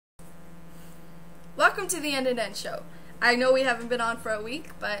welcome to the End and End Show. I know we haven't been on for a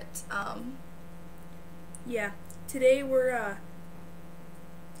week, but yeah, today we're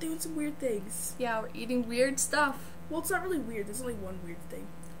doing some weird things. yeah, we're eating weird stuff. Well, it's not really weird. There's only one weird thing.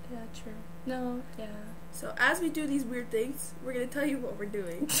 Yeah, true. No, yeah. So as we do these weird things, we're gonna tell you what we're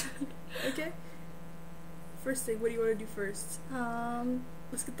doing. Okay. First thing, what do you want to do first?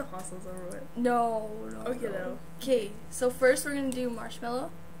 Let's get the hot sauce over with. No. Okay, no. Okay, so first we're gonna do marshmallow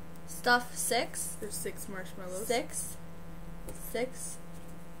stuff 6. There's 6 marshmallows. 6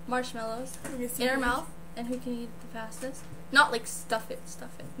 marshmallows Okay, so in our mouth, and who can eat it the fastest? Not like stuff it.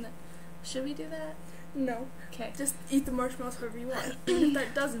 No. Should we do that? No. Okay. Just eat the marshmallows however you want. Even if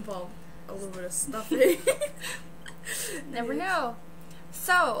that does involve a little bit of stuffing. Never know.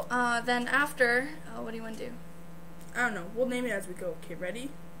 So, then after, what do you want to do? I don't know. We'll name it as we go. Okay, ready?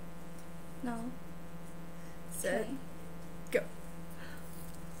 No. Set. Okay. Go.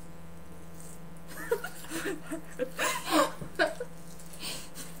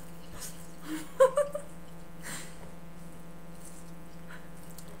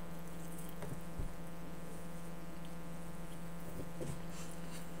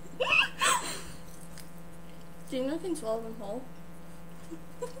 Do you know you can swallow them whole?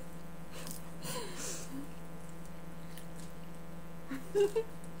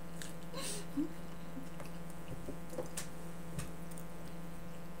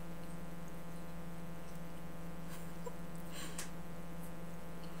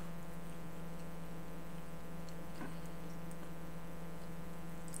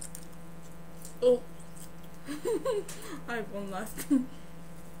 Oh. I have one left.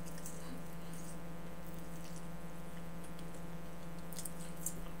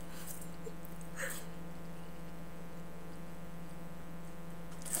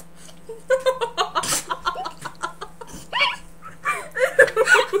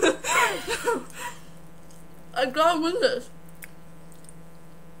 I gotta win this.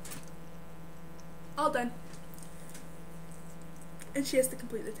 All done. And she has to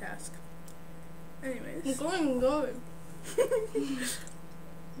complete the task. Anyways. I'm going.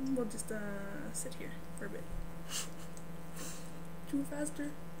 We'll just sit here for a bit. Too faster.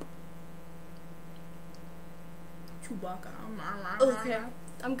 Chewbacca. Okay,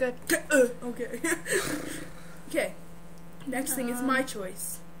 I'm good. Okay. Okay. Next thing is my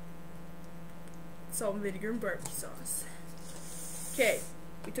choice. Salt and vinegar and barbecue sauce. Okay.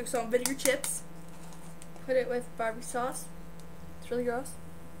 We took salt and vinegar chips. Put it with barbecue sauce. It's really gross.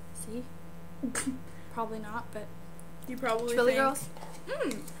 See? Probably not, but You probably it's really think, gross.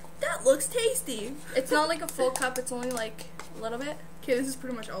 that looks tasty. It's not like a full cup, it's only like a little bit. Okay, this is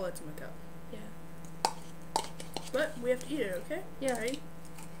pretty much all that's in my cup. Yeah. But we have to eat it, okay? Yeah. Ready?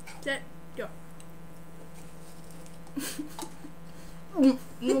 Set, go.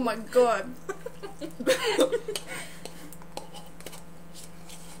 Oh my god.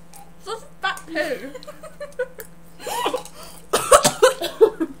 So fat poo.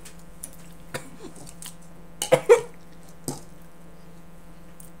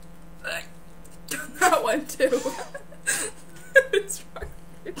 That one too. It's fine.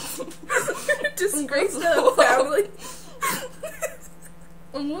 Disgrace the family.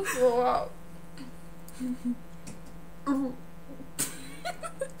 I'm gonna throw out.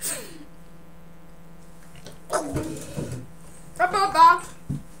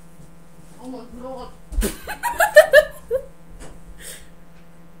 Oh my god.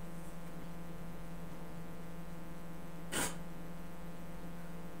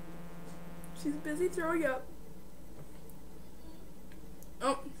 She's busy throwing up.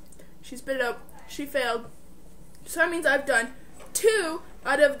 Oh, she spit it out. She failed. So that means I've done 2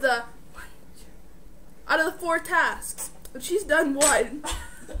 out of the 4 tasks. But she's done 1.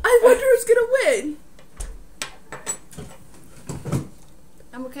 I wonder who's gonna win.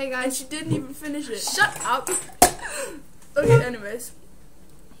 I'm okay, And guys. she didn't even finish it. Shut up. Okay, anyways.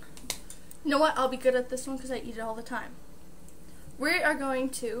 You know what? I'll be good at this one because I eat it all the time. We are going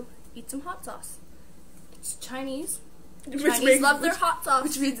to eat some hot sauce. It's Chinese. Chinese love their hot sauce.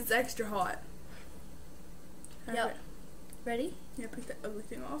 Which means it's extra hot. Yep. Okay. Ready? Yeah, pick that ugly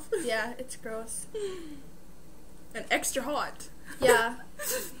thing off. Yeah, it's gross. And extra hot. Yeah.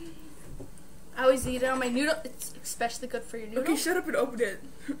 I always eat it on my noodle. It's especially good for your noodle. Okay, shut up and open it.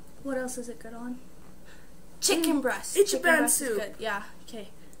 What else is it good on? Chicken breast. Ichiban Chicken breast is soup. good. Yeah. Okay.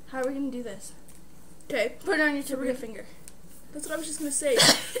 How are we gonna do this? Okay, Put it on your tip of your finger. that's what I was just gonna say.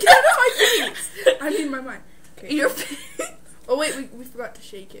 Get out of my face! I mean my mind. Okay. Your. Oh wait, we forgot to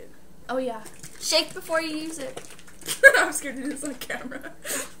shake it. Oh yeah. Shake before you use it. I'm scared to do this on camera.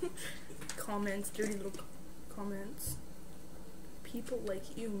 Comments, dirty little comments. People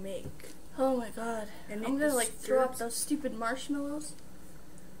like you make Oh my god. And I'm gonna like throw up those stupid marshmallows.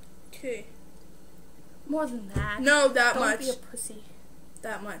 Okay. More than that. No, that Don't much. be a pussy.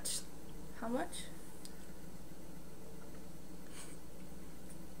 That much. How much?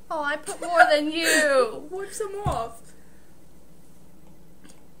 Oh, I put more than you. Wipe some off.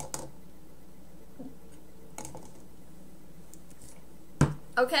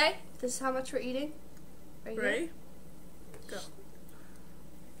 Okay, this is how much we're eating. Are you Ready? Go.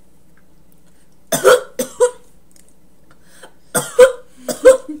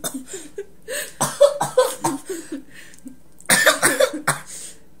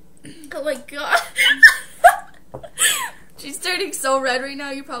 Oh my god. She's turning so red right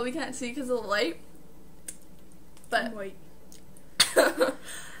now, you probably can't see because of the light. But Wait.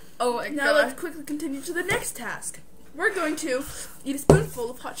 oh my Now god. let's quickly continue to the next task. We're going to eat a spoonful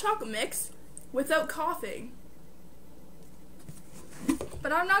of hot chocolate mix without coughing.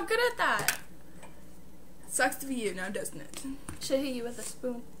 But I'm not good at that. Sucks to be you now, doesn't it? Should hit you with a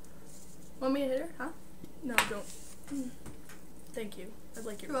spoon. Want me to hit her? Huh? No, don't. Thank you. I'd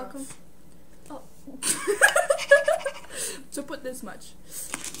like your You're welcome. Oh. So put this much.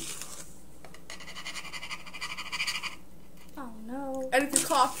 Oh no. And if you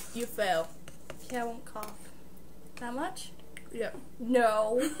cough, you fail. Yeah, I won't cough. That much? Yeah.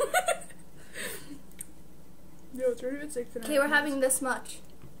 No. No, it's already been 6 and a Okay, half we're minutes. having this much.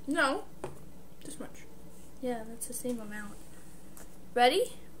 No. This much. Yeah, that's the same amount.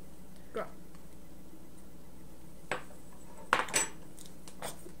 Ready? Go.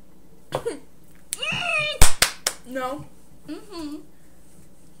 No. Mm-hmm.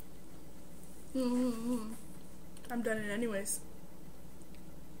 Mm-hmm. I'm done it anyways.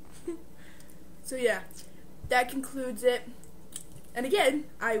 So yeah, that concludes it. And again,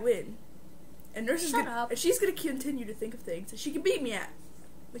 I win. And Nurse is Shut gonna, up. and she's gonna continue to think of things that she can beat me at,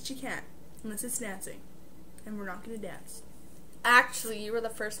 but she can't unless it's dancing, and we're not gonna dance. Actually, you were the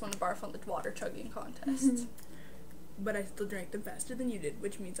first one to barf on the water chugging contest. But I still drank them faster than you did,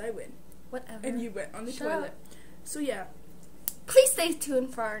 which means I win. Whatever. And you went on the Shut toilet. up. So yeah, Please stay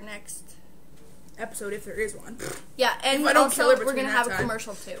tuned for our next. episode if there is one. Yeah, and If I don't also kill her we're between gonna that have a time.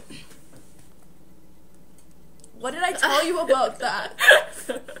 commercial too. What did I tell you about that?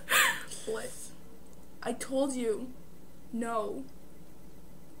 What? I told you. No.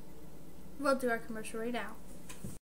 We'll do our commercial right now.